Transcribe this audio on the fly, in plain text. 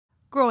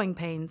Growing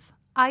Pains,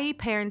 i.e.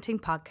 Parenting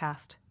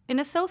Podcast, in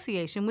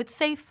association with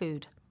Safe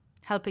Food,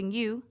 helping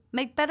you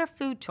make better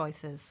food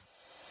choices.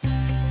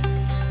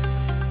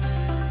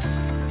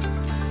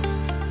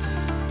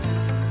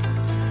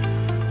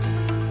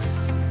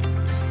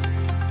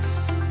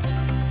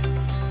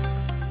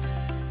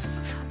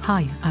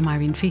 Hi, I'm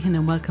Irene Feehan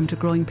and welcome to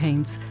Growing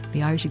Pains,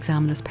 the Irish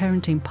Examiner's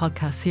parenting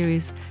podcast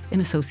series in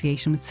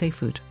association with Safe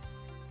Food.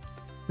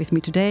 With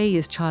me today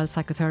is child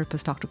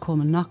psychotherapist Dr.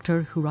 Coleman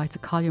Noctor, who writes a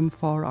column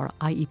for our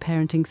IE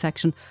Parenting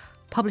section,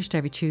 published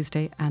every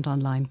Tuesday and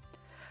online.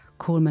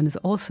 Coleman is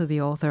also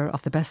the author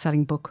of the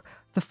best-selling book,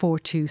 The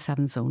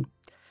 4-2-7 Zone.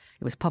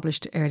 It was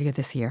published earlier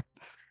this year.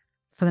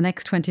 For the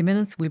next 20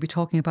 minutes, we'll be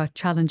talking about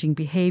challenging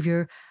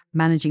behaviour,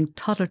 managing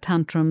toddler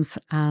tantrums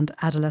and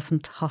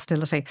adolescent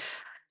hostility.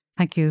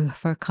 Thank you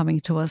for coming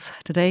to us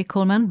today,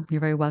 Coleman.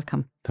 You're very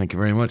welcome. Thank you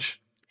very much.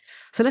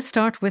 So let's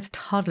start with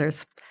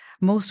toddlers.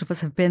 Most of us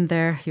have been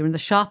there. You're in the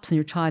shops and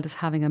your child is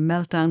having a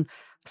meltdown.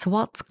 So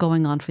what's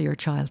going on for your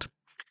child?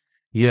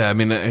 Yeah, I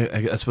mean,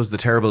 I suppose the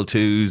terrible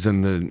twos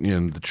and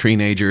the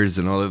teenagers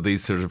and all of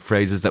these sort of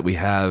phrases that we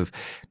have,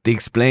 they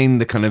explain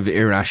the kind of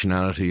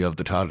irrationality of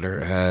the toddler.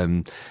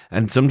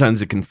 And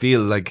sometimes it can feel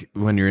like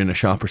when you're in a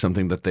shop or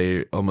something that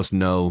they almost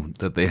know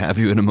that they have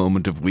you in a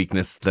moment of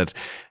weakness, but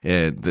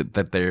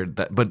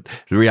the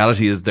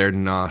reality is they're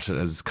not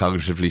as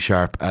cognitively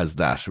sharp as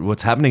that.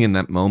 What's happening in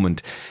that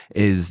moment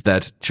is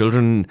that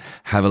children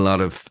have a lot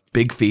of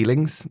big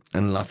feelings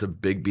and lots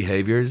of big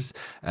behaviors,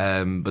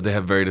 but they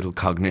have very little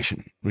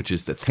cognition, which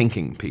is the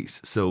thinking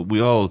piece. So we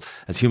all,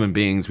 as human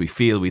beings, we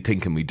feel, we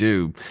think, and we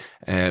do.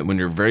 When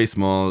you're very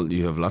small,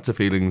 you have lots of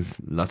feelings,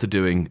 lots of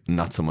doing,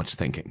 not so much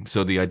thinking.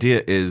 So the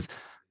idea is,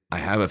 I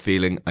have a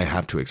feeling, I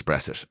have to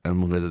express it.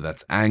 And whether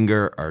that's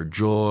anger or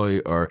joy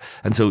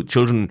and so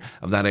children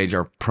of that age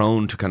are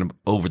prone to kind of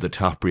over the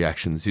top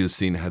reactions. You've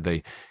seen how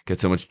they get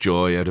so much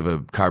joy out of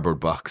a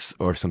cardboard box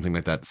or something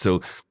like that.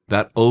 So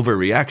that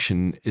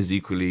overreaction is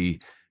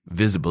equally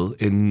visible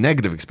in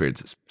negative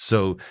experiences.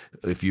 So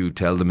if you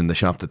tell them in the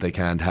shop that they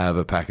can't have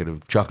a packet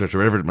of chocolate or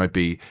whatever it might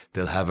be,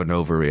 they'll have an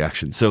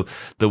overreaction. So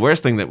the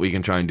worst thing that we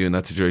can try and do in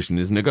that situation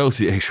is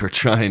negotiate or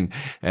try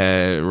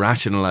and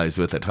rationalize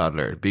with a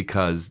toddler,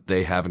 because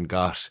they haven't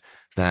got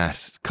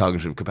that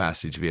cognitive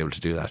capacity to be able to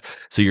do that.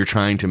 So you're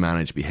trying to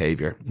manage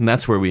behavior, and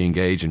that's where we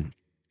engage in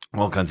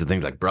all kinds of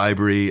things like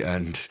bribery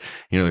and,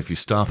 if you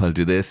stop, I'll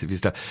do this. If you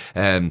stop.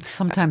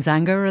 Sometimes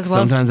anger as well.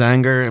 Sometimes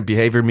anger,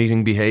 behavior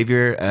meeting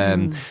behavior.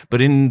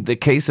 But in the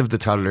case of the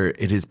toddler,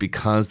 it is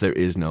because there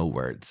is no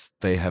words.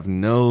 They have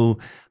no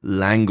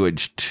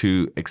language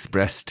to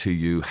express to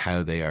you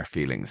how they are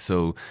feeling.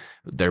 So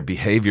their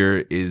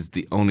behavior is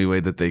the only way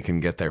that they can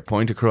get their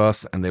point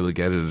across, and they will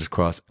get it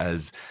across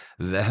as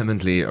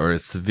vehemently or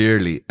as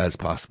severely as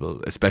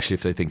possible, especially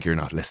if they think you're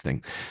not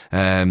listening.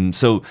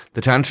 So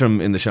the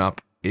tantrum in the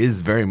shop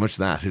is very much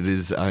that. It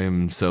is, I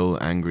am so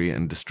angry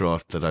and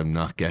distraught that I'm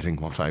not getting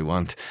what I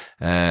want.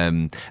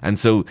 And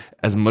so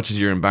as much as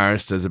you're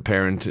embarrassed as a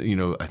parent,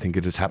 I think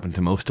it has happened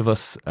to most of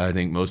us. I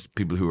think most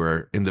people who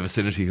are in the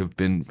vicinity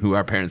who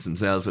are parents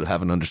themselves will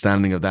have an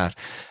understanding of that.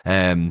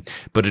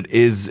 But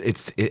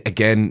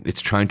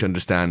it's trying to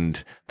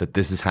understand that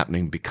this is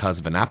happening because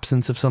of an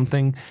absence of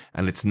something,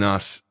 and it's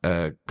not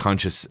a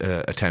conscious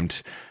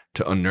attempt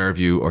to unnerve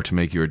you or to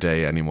make your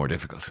day any more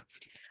difficult.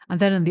 And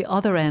then on the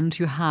other end,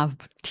 you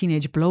have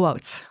teenage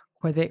blowouts,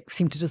 where they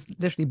seem to just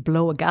literally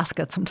blow a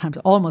gasket, sometimes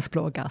almost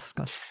blow a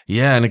gasket.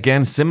 Yeah, and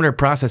again, similar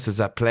processes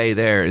at play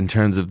there in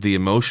terms of the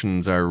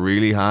emotions are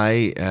really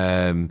high,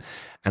 and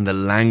the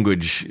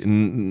language,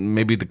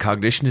 maybe the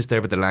cognition is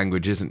there, but the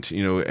language isn't.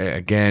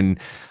 Again,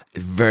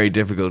 it's very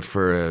difficult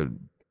for a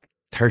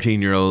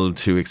 13-year-old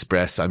to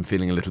express, I'm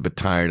feeling a little bit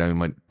tired, I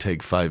might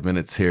take 5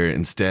 minutes here.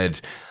 Instead,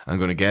 I'm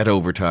going to get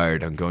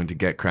overtired, I'm going to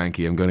get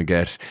cranky, I'm going to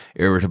get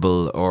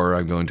irritable, or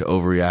I'm going to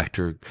overreact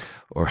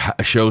or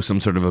show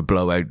some sort of a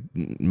blowout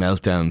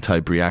meltdown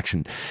type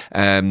reaction.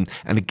 And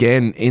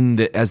again,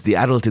 as the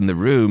adult in the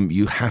room,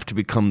 you have to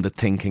become the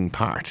thinking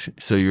part.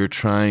 So you're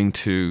trying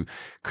to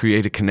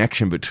create a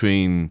connection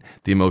between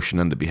the emotion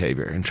and the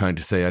behavior, and trying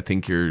to say, I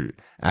think you're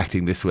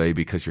acting this way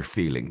because you're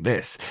feeling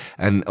this.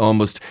 And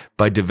almost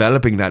by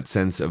developing that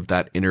sense of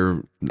that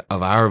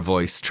of our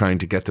voice, trying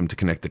to get them to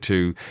connect the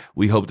two,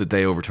 we hope that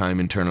they over time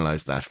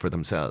internalize that for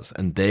themselves,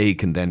 and they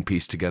can then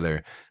piece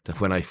together that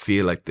when I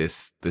feel like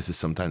this is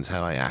sometimes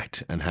how I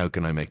act, and how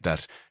can I make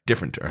that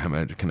different, or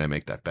how can I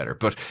make that better?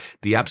 But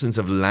the absence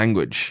of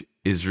language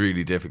is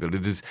really difficult.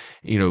 It is,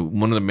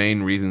 one of the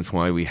main reasons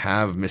why we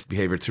have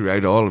misbehavior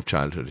throughout all of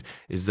childhood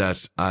is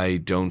that I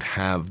don't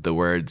have the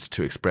words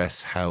to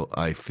express how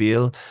I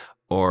feel,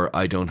 or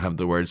I don't have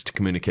the words to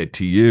communicate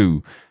to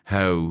you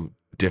how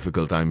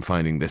difficult I'm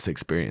finding this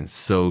experience.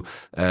 So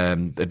a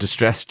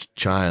distressed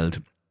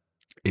child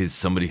is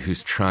somebody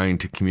who's trying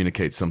to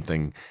communicate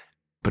something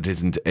but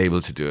isn't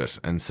able to do it.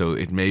 And so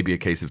it may be a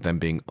case of them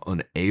being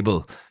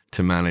unable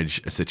to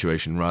manage a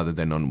situation rather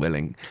than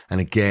unwilling.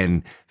 And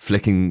again,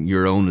 flicking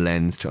your own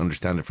lens to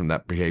understand it from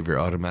that behavior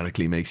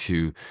automatically makes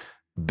you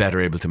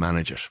better able to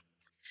manage it.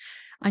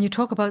 And you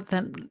talk about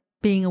then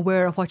being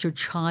aware of what your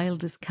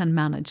child can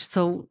manage.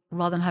 So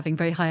rather than having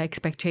very high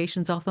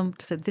expectations of them,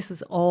 to say this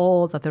is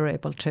all that they're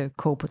able to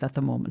cope with at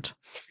the moment.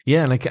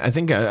 Yeah, like I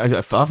think I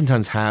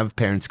oftentimes have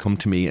parents come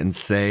to me and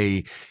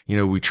say,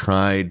 we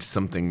tried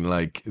something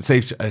like,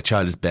 say a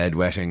child is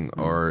bedwetting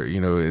or,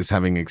 is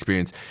having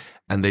experience,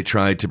 and they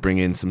tried to bring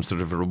in some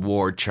sort of a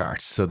reward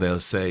chart. So they'll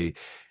say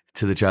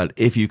to the child,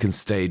 if you can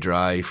stay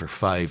dry for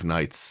 5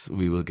 nights,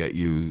 we will get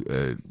you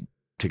a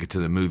ticket to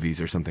the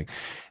movies or something.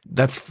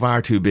 That's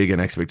far too big an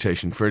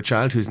expectation for a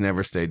child who's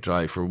never stayed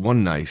dry for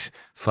 1 night.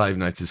 5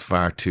 nights is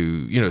far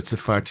too, it's a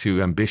far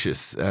too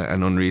ambitious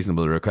and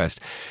unreasonable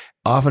request.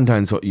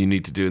 Oftentimes what you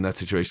need to do in that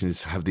situation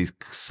is have these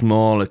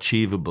small,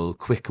 achievable,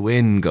 quick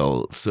win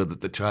goals so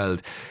that the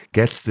child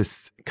gets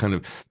this kind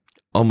of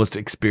almost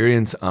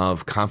experience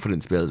of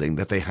confidence building,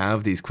 that they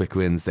have these quick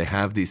wins, they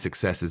have these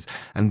successes,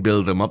 and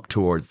build them up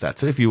towards that.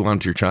 So if you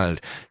want your child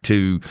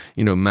to,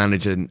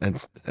 manage a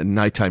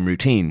nighttime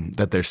routine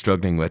that they're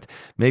struggling with,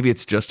 maybe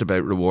it's just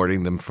about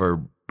rewarding them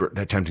for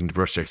attempting to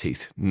brush their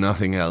teeth,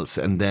 nothing else,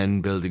 and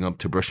then building up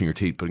to brushing your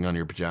teeth, putting on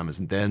your pajamas,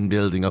 and then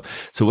building up.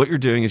 So what you're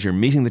doing is you're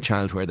meeting the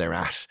child where they're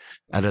at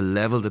a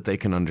level that they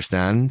can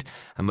understand,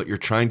 and what you're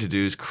trying to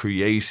do is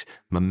create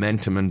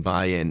momentum and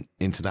buy-in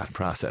into that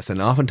process.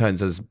 And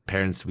oftentimes as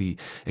parents, we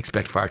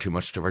expect far too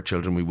much of our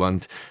children. We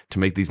want to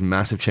make these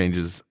massive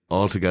changes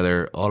all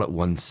together, all at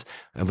once,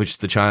 of which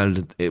the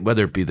child,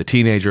 whether it be the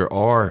teenager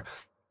or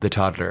the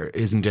toddler,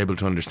 isn't able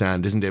to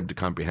understand, isn't able to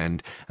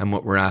comprehend, and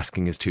what we're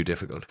asking is too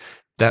difficult.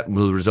 That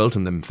will result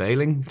in them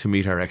failing to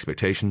meet our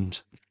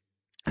expectations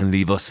and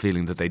leave us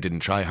feeling that they didn't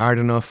try hard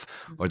enough,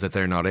 or that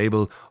they're not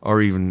able,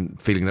 or even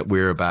feeling that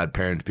we're a bad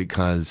parent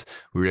because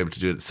we were able to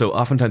do it. So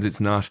oftentimes it's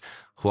not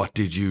what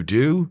did you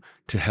do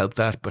to help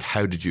that, but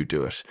how did you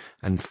do it?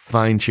 And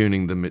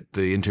fine-tuning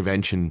the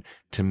intervention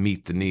to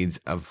meet the needs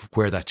of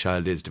where that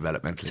child is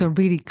developmentally. So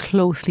really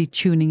closely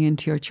tuning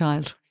into your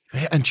child.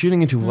 And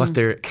tuning into what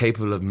they're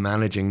capable of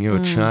managing.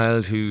 A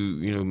child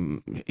who,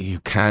 you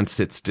can't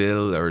sit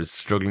still or is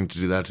struggling to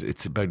do that.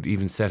 It's about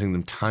even setting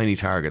them tiny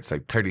targets,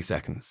 like 30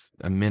 seconds,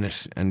 a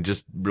minute, and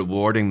just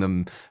rewarding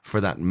them for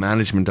that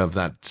management of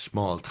that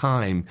small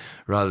time,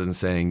 rather than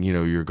saying,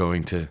 you're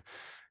going to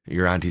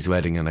your auntie's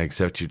wedding and I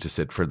accept you to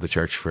sit for the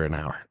church for an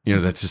hour.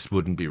 That just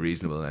wouldn't be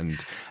reasonable.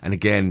 And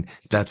again,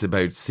 that's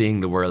about seeing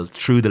the world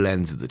through the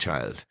lens of the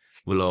child.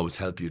 Will always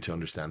help you to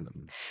understand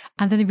them.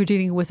 And then if you're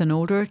dealing with an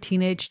older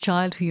teenage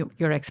child who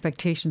your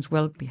expectations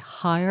will be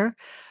higher,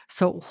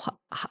 so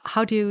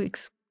how do you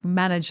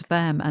manage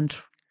them and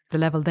the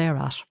level they're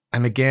at?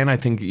 And again, I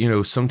think,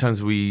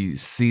 sometimes we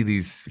see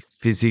these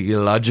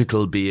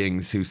physiological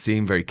beings who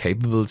seem very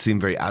capable,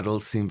 seem very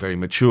adult, seem very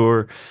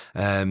mature,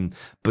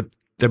 but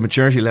their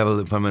maturity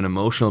level from an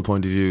emotional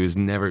point of view is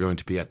never going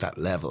to be at that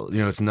level.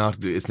 It's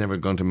never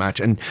going to match.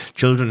 And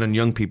children and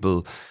young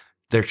people,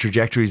 their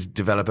trajectories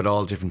develop at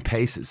all different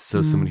paces.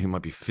 So someone who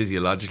might be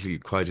physiologically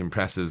quite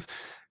impressive,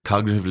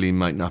 cognitively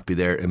might not be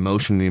there,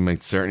 emotionally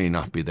might certainly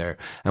not be there.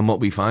 And what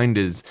we find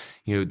is,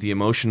 the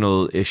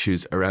emotional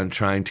issues around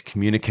trying to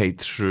communicate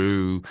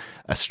through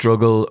a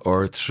struggle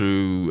or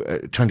through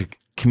trying to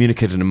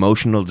communicate an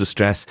emotional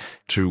distress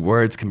through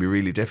words can be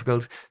really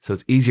difficult. So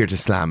it's easier to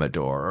slam a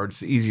door, or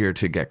it's easier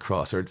to get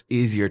cross, or it's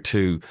easier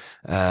to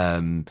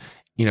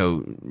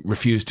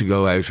refuse to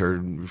go out or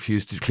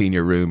refuse to clean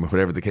your room or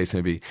whatever the case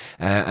may be.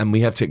 And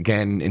we have to,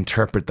 again,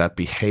 interpret that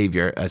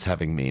behaviour as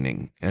having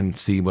meaning and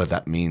see what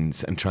that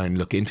means and try and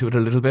look into it a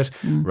little bit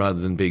rather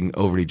than being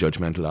overly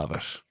judgmental of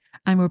it.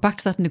 And we're back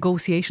to that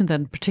negotiation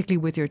then, particularly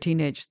with your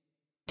teenagers,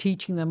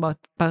 teaching them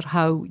about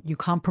how you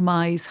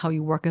compromise, how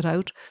you work it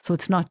out. So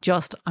it's not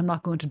just, I'm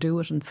not going to do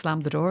it and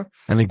slam the door.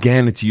 And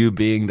again, it's you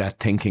being that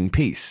thinking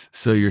piece.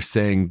 So you're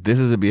saying, this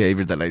is a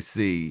behaviour that I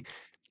see.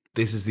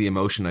 This is the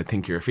emotion I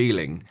think you're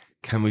feeling.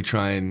 Can we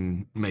try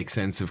and make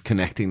sense of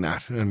connecting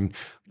that? And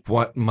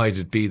what might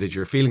it be that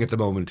you're feeling at the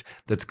moment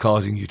that's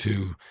causing you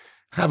to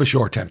have a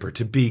short temper,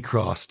 to be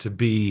cross, to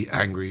be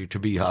angry, to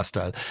be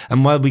hostile?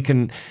 And while we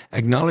can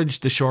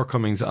acknowledge the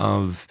shortcomings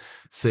of,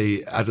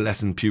 say,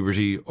 adolescent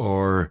puberty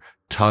or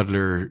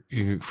toddler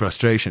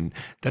frustration,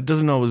 that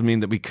doesn't always mean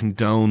that we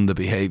condone the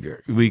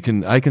behavior.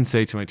 I can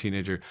say to my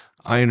teenager,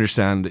 I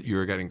understand that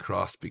you're getting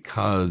cross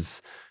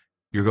because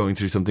you're going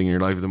through something in your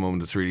life at the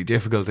moment that's really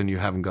difficult and you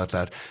haven't got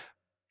that.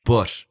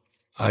 But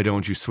I don't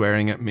want you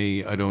swearing at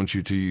me. I don't want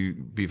you to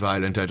be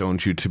violent. I don't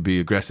want you to be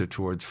aggressive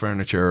towards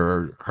furniture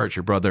or hurt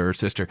your brother or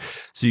sister.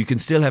 So you can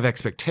still have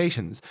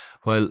expectations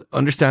while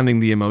understanding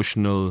the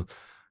emotional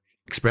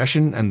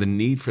expression and the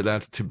need for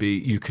that to be,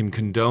 you can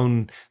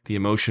condone the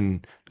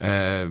emotion,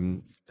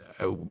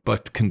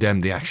 but condemn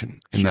the action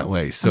in that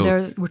way. So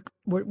and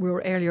we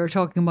were earlier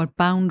talking about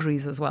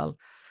boundaries as well.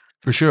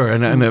 For sure.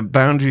 And a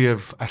boundary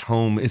at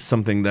home is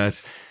something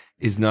that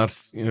is not,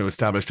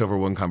 established over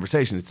one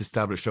conversation. It's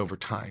established over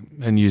time.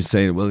 And you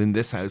say, well, in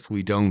this house,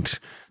 we don't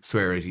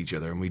swear at each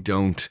other and we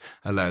don't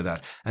allow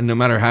that. And no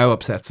matter how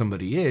upset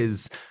somebody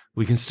is,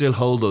 we can still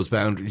hold those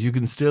boundaries. You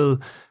can still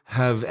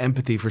have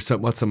empathy for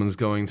what someone's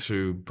going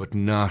through, but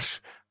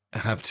not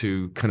have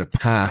to kind of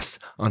pass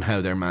on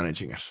how they're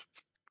managing it.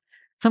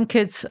 Some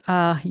kids,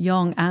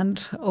 young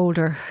and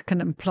older,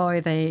 can employ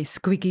the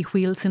squeaky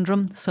wheel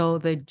syndrome. So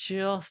they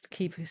just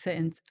keep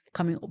saying,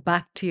 coming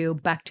back to you.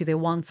 They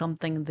want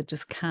something and they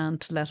just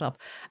can't let up.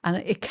 And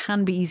it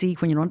can be easy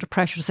when you're under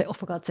pressure to say, oh,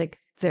 for God's sake,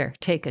 there,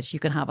 take it, you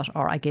can have it,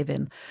 or I give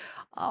in.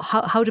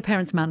 How do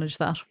parents manage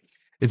that?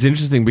 It's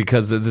interesting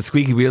because the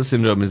squeaky wheel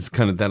syndrome is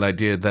kind of that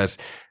idea that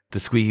the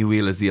squeaky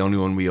wheel is the only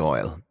one we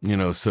oil,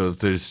 so if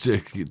there's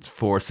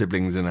 4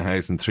 siblings in a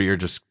house and 3 are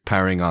just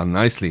powering on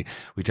nicely,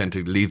 we tend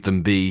to leave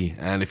them be.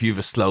 And if you have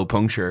a slow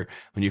puncture,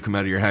 when you come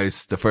out of your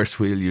house, the first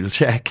wheel you'll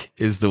check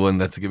is the one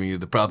that's giving you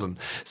the problem.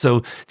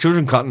 So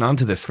children cotton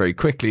onto this very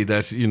quickly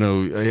that,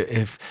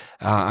 if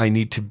I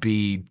need to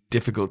be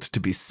difficult to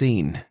be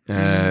seen,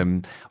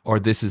 or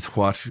this is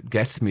what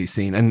gets me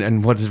seen.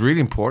 And what is really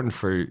important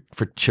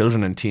for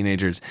children and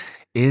teenagers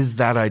is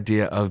that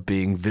idea of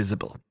being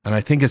visible. And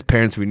I think as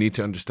parents, we need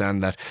to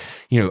understand that,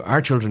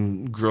 our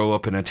children grow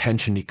up in an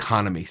attention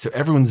economy. So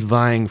everyone's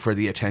vying for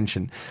the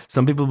attention.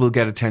 Some people will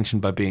get attention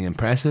by being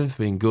impressive,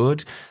 being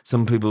good.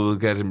 Some people will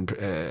get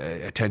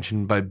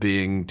attention by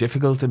being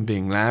difficult and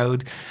being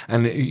loud.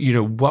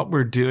 And, what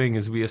we're doing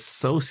is we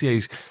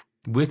associate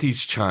with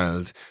each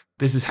child,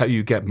 this is how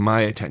you get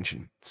my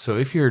attention. So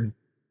if you're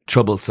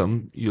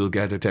troublesome, you'll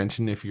get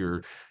attention. If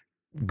you're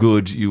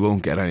good, you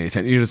won't get any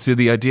attention. So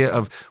the idea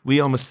of we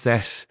almost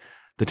set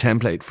the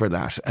template for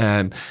that.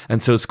 And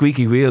so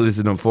squeaky wheel is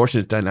an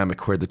unfortunate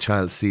dynamic where the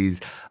child sees,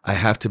 I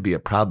have to be a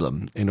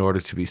problem in order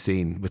to be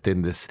seen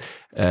within this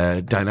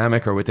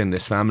dynamic or within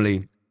this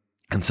family.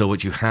 And so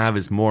what you have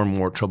is more and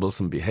more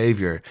troublesome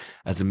behavior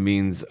as a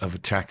means of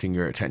attracting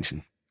your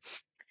attention.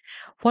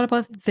 What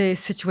about the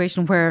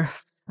situation where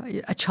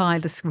a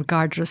child is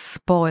regarded as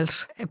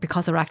spoilt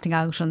because they're acting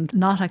out and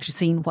not actually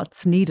seeing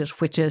what's needed,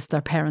 which is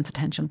their parents'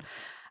 attention?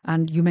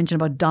 And you mentioned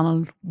about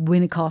Donald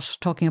Winnicott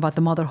talking about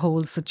the mother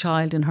holds the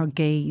child in her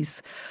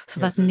gaze.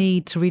 So that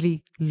need to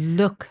really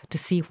look to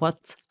see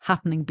what's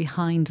happening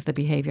behind the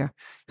behaviour.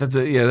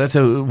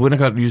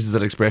 Winnicott uses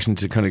that expression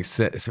to kind of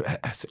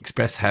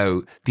express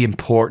how the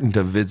importance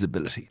of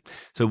visibility.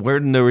 So where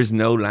there is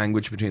no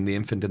language between the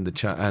infant and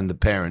the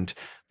parent,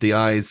 the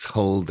eyes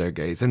hold their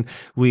gaze. And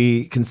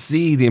we can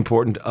see the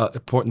importance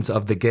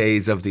of the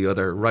gaze of the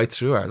other right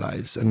through our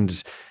lives.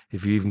 And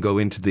if you even go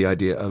into the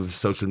idea of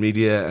social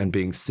media and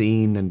being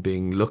seen and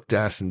being looked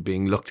at and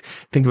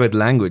think about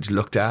language,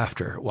 looked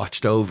after,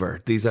 watched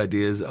over, these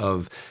ideas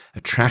of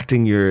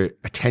attracting your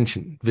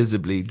attention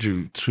visibly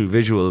through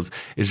visuals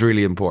is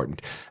really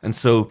important. And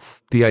so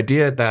the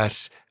idea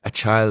that a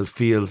child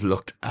feels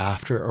looked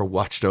after or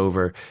watched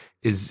over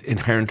is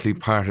inherently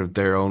part of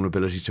their own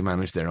ability to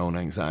manage their own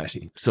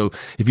anxiety. So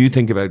if you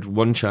think about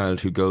one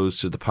child who goes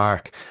to the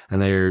park and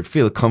they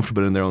feel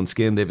comfortable in their own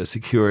skin, they have a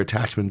secure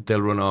attachment,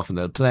 they'll run off and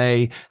they'll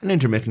play, and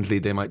intermittently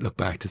they might look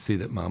back to see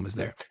that mom is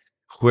there.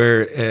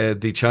 Where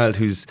the child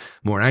who's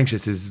more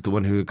anxious is the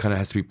one who kind of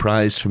has to be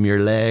prized from your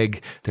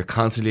leg. They're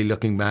constantly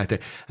looking back there,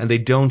 and they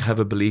don't have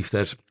a belief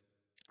that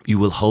you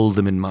will hold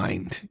them in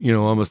mind,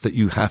 almost that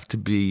you have to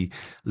be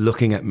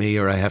looking at me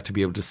or I have to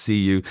be able to see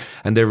you.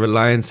 And their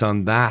reliance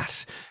on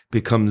that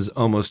becomes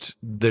almost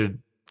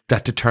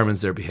that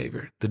determines their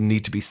behavior, the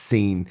need to be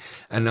seen.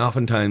 And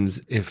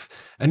oftentimes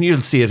and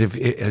you'll see it if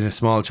in a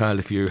small child,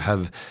 if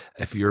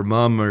your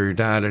mom or your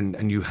dad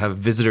and you have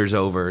visitors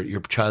over, your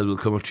child will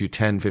come up to you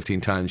 10,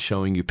 15 times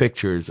showing you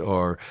pictures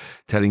or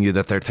telling you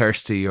that they're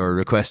thirsty or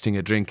requesting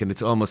a drink. And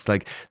it's almost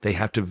like they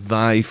have to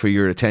vie for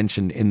your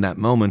attention in that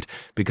moment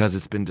because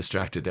it's been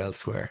distracted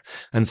elsewhere.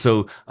 And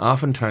so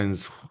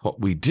oftentimes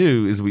what we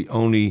do is we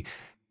only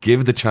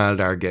give the child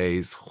our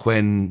gaze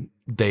when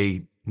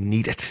they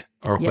need it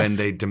or when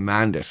they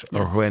demand it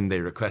or when they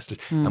request it.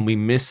 And we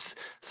miss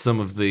some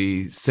of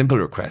the simple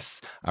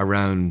requests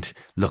around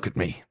look at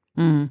me.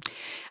 And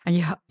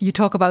you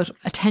talk about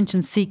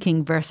attention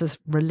seeking versus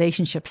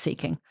relationship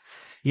seeking.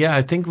 Yeah,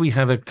 I think we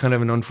have a kind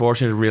of an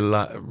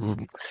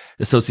unfortunate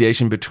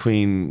association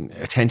between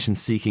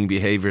attention-seeking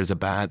behavior as a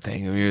bad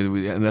thing,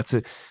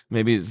 and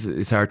maybe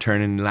it's our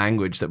turn in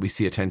language that we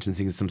see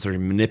attention-seeking as some sort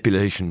of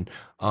manipulation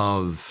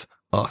of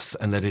us,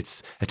 and that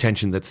it's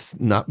attention that's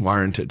not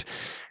warranted.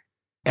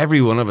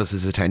 Every one of us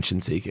is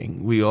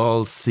attention-seeking. We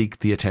all seek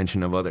the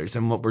attention of others,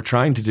 and what we're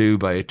trying to do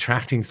by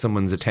attracting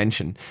someone's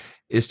attention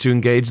is to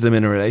engage them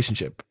in a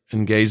relationship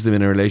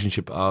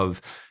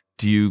of,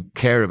 do you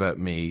care about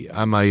me?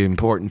 Am I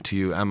important to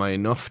you? Am I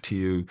enough to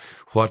you?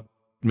 What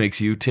makes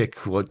you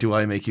tick? What do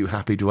I make you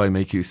happy? Do I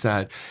make you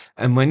sad?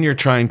 And when you're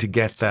trying to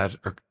get that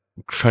or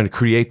trying to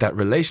create that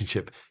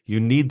relationship, you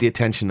need the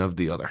attention of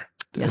the other.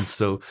 Yes. And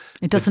so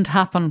it doesn't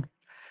happen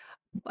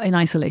in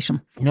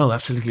isolation. No,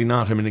 absolutely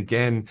not. I mean,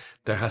 again,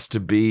 there has to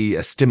be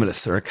a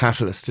stimulus or a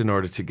catalyst in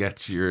order to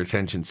get your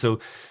attention. So,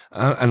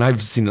 and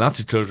I've seen lots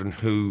of children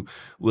who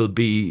will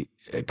be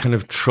kind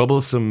of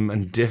troublesome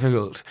and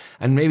difficult.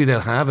 And maybe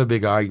they'll have a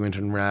big argument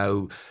and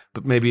row,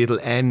 but maybe it'll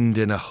end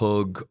in a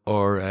hug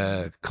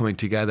or coming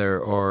together,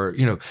 or,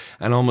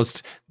 and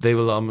almost they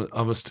will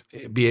almost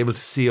be able to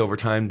see over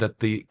time that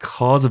the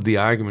cause of the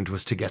argument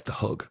was to get the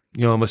hug.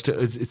 Almost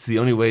it's the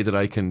only way that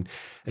I can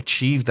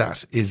achieve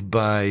that is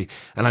by,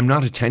 and I'm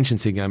not attention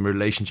seeking, I'm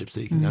relationship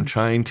seeking. I'm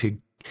trying to,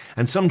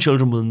 and some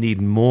children will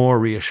need more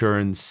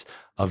reassurance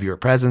of your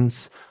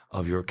presence,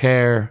 of your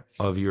care,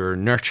 of your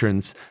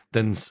nurturance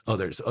than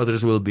others.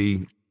 Others will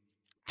be,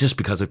 just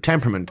because of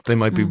temperament, they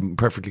might be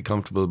perfectly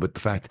comfortable with the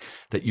fact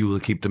that you will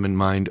keep them in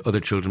mind. Other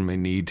children may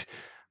need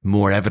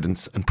more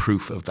evidence and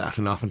proof of that.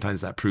 And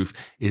oftentimes that proof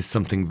is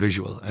something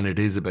visual, and it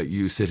is about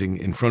you sitting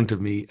in front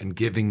of me and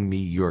giving me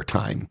your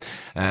time.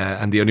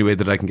 And the only way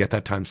that I can get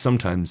that time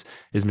sometimes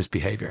is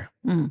misbehavior.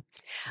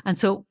 And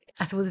so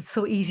I suppose it's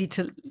so easy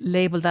to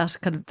label that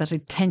kind of that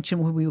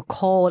attention, what we would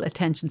call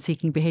attention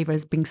seeking behaviour,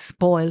 as being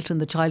spoilt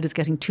and the child is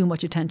getting too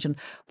much attention.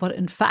 But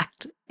in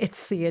fact,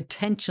 it's the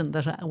attention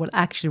that will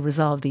actually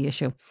resolve the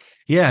issue.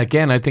 Yeah,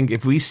 again, I think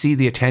if we see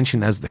the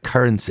attention as the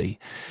currency,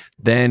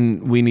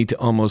 then we need to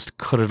almost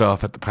cut it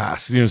off at the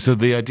pass. So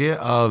the idea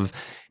of,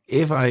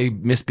 if I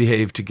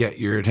misbehave to get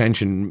your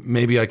attention,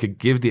 maybe I could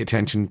give the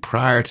attention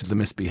prior to the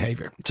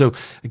misbehavior. So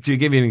to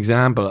give you an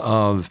example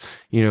of,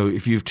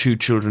 if you have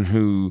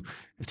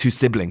two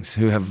siblings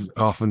who have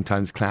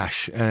oftentimes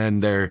clash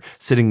and they're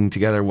sitting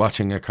together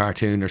watching a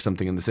cartoon or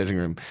something in the sitting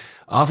room,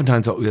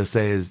 oftentimes what we'll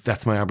say is,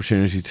 that's my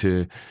opportunity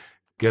to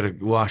get a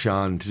wash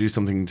on, to do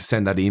something, to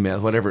send that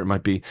email, whatever it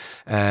might be.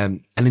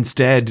 And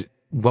instead,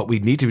 what we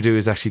need to do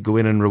is actually go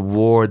in and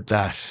reward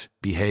that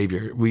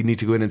behavior. We need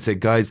to go in and say,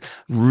 guys,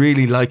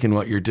 really liking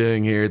what you're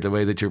doing here, the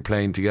way that you're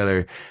playing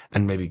together,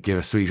 and maybe give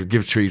a sweet or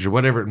give a treat or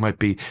whatever it might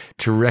be,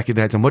 to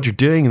recognize. And what you're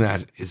doing in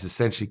that is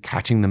essentially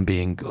catching them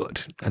being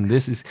good. And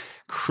this is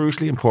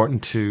crucially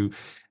important to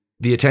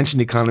the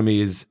attention economy.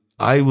 Is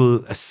I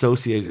will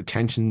associate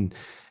attention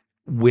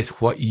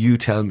with what you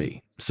tell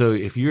me. So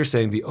if you're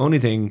saying the only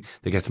thing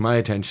that gets my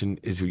attention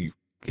is you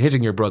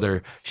hitting your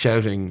brother,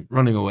 shouting,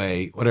 running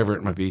away, whatever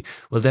it might be,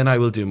 well, then I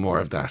will do more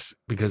of that,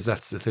 because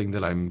that's the thing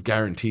that I'm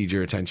guaranteed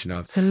your attention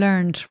of. It's a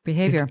learned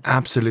behaviour. It's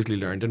absolutely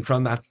learned. And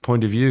from that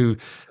point of view,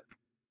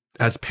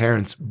 as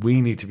parents,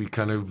 we need to be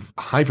kind of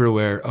hyper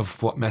aware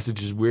of what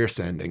messages we're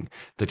sending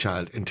the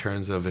child in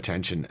terms of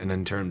attention, and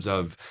in terms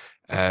of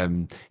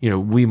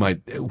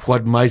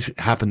what might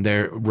happen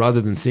there,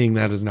 rather than seeing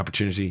that as an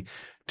opportunity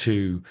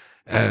to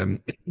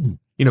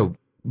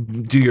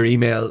do your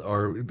email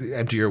or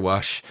empty your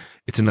wash.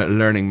 It's a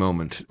learning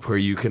moment where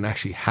you can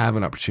actually have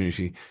an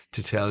opportunity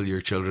to tell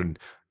your children,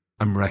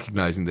 I'm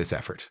recognizing this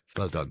effort.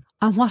 Well done.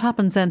 And what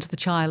happens then to the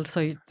child?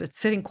 So it's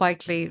sitting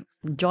quietly,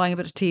 enjoying a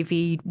bit of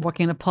TV,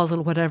 working on a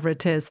puzzle, whatever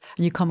it is,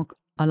 and you come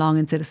along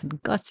and say, listen,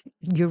 gosh,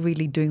 you're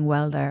really doing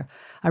well there.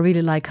 I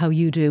really like how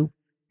you do,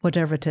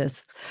 whatever it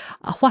is.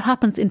 What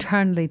happens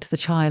internally to the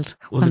child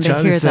when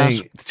they hear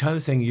that? The child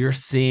is saying, you're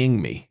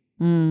seeing me.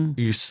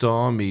 You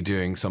saw me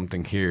doing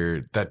something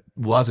here that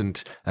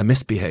wasn't a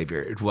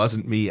misbehavior. It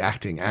wasn't me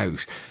acting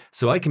out.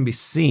 So I can be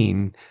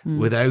seen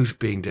without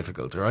being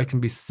difficult, or I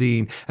can be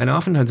seen. And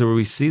oftentimes where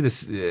we see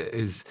this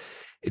is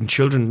in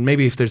children,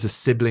 maybe if there's a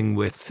sibling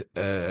with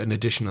an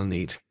additional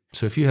need.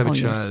 So if you have a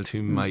child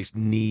who might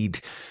need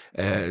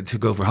to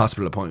go for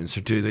hospital appointments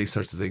or do these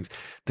sorts of things,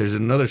 there's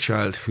another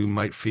child who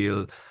might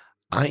feel,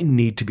 I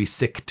need to be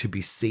sick to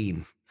be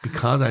seen.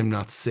 Because I'm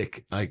not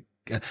sick,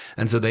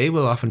 and so they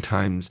will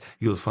oftentimes,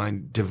 you'll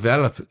find,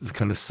 develop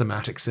kind of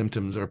somatic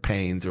symptoms or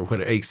pains or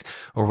what aches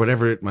or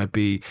whatever it might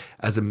be,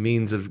 as a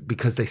means of,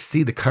 because they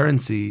see the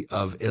currency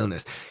of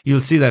illness.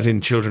 You'll see that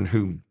in children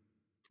who,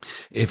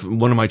 if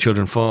one of my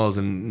children falls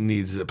and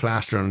needs a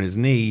plaster on his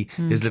knee,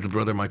 his little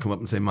brother might come up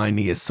and say, my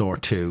knee is sore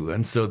too.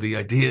 And so the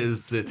idea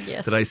is that,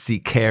 that I see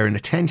care and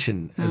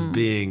attention as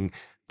being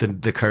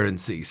the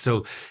currency.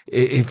 So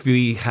if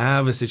we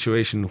have a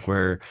situation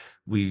where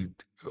we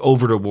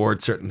over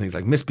reward certain things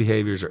like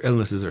misbehaviors or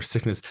illnesses or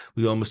sickness,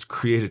 we almost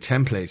create a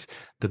template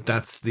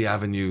that's the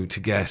avenue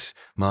to get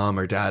mom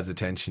or dad's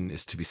attention,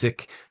 is to be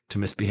sick, to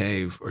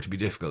misbehave, or to be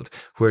difficult.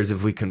 Whereas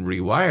if we can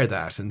rewire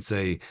that and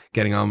say,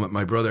 getting on with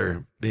my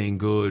brother, being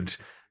good,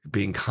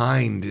 being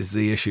kind is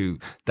the issue,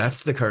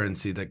 that's the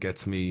currency that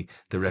gets me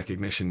the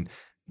recognition,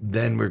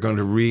 then we're going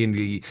to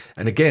really,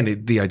 and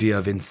again, the idea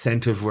of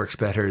incentive works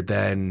better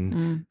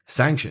than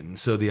sanction.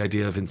 So the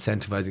idea of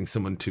incentivizing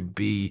someone to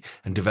be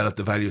and develop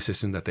the value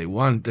system that they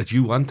want, that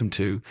you want them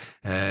to,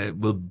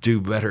 will do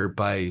better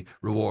by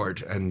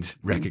reward and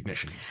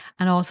recognition.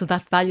 And also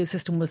that value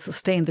system will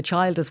sustain the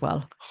child as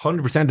well.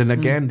 100%. And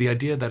again, the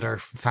idea that our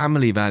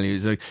family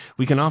values, like,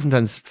 we can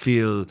oftentimes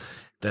feel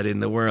that in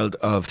the world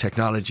of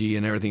technology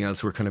and everything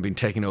else, we're kind of being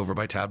taken over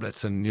by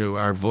tablets, and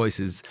our voice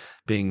is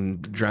being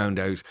drowned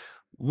out.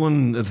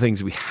 One of the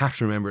things we have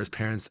to remember as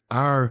parents,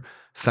 our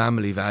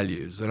family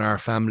values and our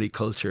family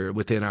culture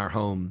within our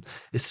home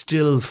is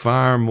still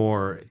far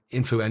more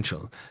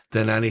influential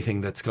than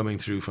anything that's coming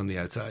through from the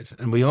outside.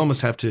 And we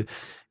almost have to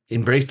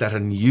embrace that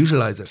and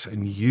utilize it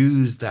and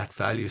use that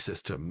value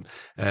system.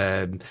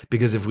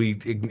 Because if we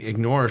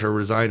ignore it or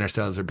resign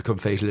ourselves or become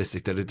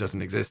fatalistic that it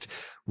doesn't exist,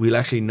 we'll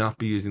actually not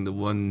be using the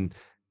one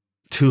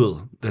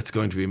tool that's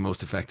going to be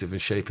most effective in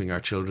shaping our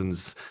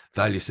children's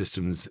value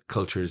systems,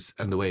 cultures,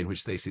 and the way in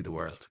which they see the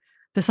world.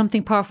 There's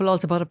something powerful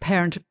also about a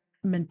parent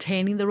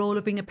maintaining the role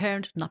of being a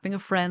parent, not being a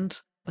friend,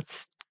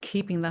 but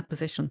keeping that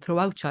position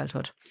throughout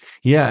childhood.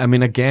 Yeah, I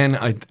mean, again,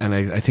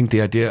 I think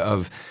the idea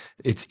of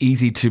it's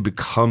easy to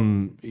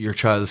become your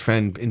child's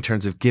friend in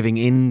terms of giving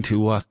in to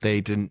what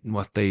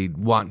they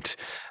want.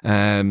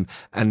 And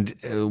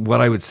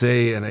what I would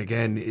say, and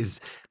again,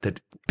 is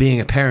that being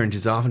a parent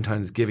is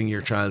oftentimes giving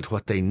your child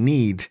what they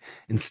need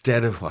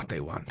instead of what they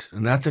want.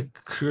 And that's a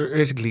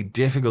critically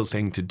difficult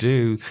thing to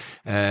do,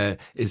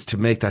 is to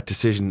make that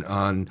decision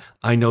on,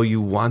 I know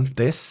you want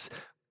this,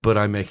 but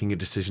I'm making a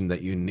decision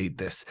that you need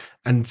this.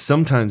 And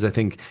sometimes I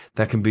think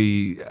that can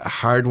be a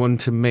hard one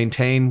to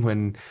maintain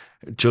when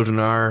children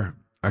are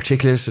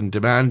articulate and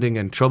demanding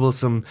and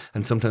troublesome.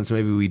 And sometimes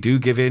maybe we do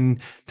give in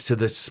to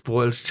the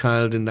spoiled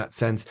child in that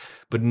sense.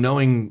 But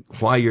knowing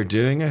why you're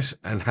doing it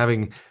and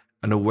having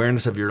an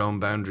awareness of your own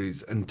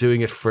boundaries and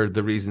doing it for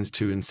the reasons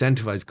to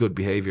incentivize good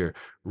behavior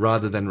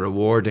rather than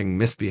rewarding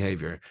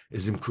misbehavior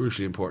is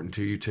crucially important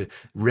to you to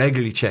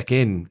regularly check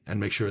in and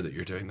make sure that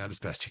you're doing that as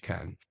best you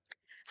can.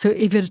 So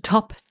if you had a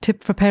top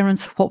tip for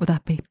parents, what would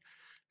that be?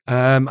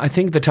 I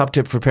think the top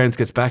tip for parents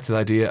gets back to the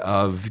idea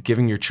of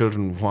giving your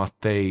children what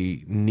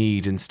they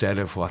need instead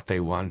of what they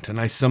want. And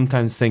I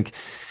sometimes think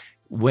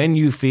when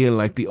you feel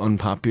like the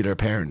unpopular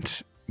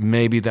parent,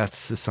 maybe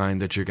that's a sign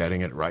that you're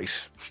getting it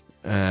right.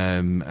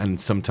 And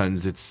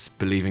sometimes it's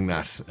believing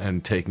that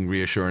and taking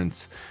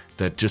reassurance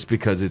that just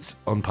because it's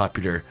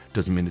unpopular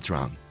doesn't mean it's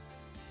wrong.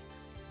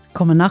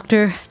 Cumann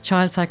Nachtar,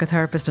 child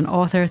psychotherapist and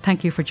author,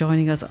 thank you for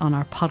joining us on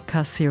our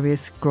podcast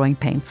series, Growing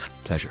Pains.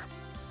 Pleasure.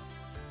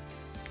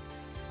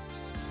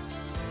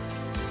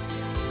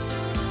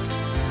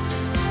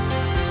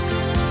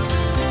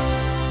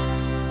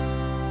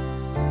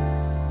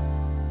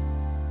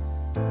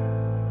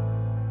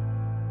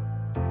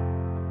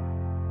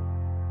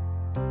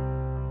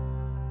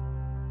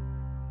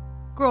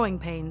 Growing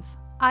Pains,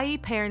 i.e.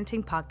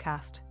 Parenting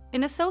Podcast,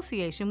 in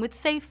association with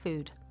Safe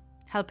Food,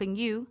 helping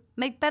you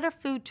make better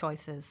food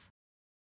choices.